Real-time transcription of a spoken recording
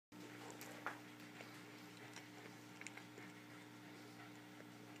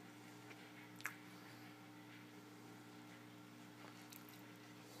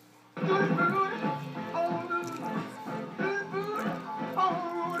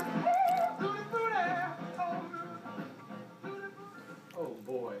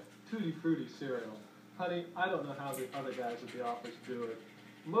Tutti Frutti cereal. Honey, I don't know how the other guys at the office do it.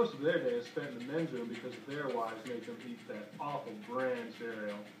 Most of their day is spent in the men's room because their wives make them eat that awful bran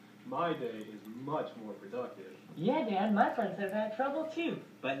cereal. My day is much more productive. Yeah, Dad, my friends have had trouble too,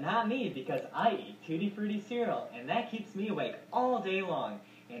 but not me because I eat Tutti Frutti cereal, and that keeps me awake all day long,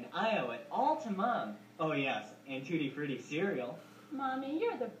 and I owe it all to Mom. Oh yes, and Tutti Frutti cereal. Mommy,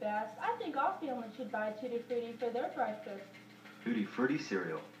 you're the best. I think all families should buy Tutti Frutti for their breakfast. Tutti Frutti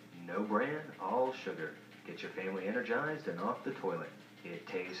cereal. No bran, all sugar. Get your family energized and off the toilet. It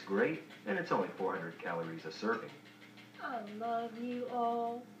tastes great, and it's only 400 calories a serving. I love you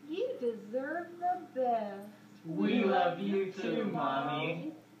all. You deserve the best. We love you too,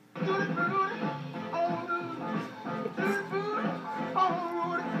 Mommy. Mommy.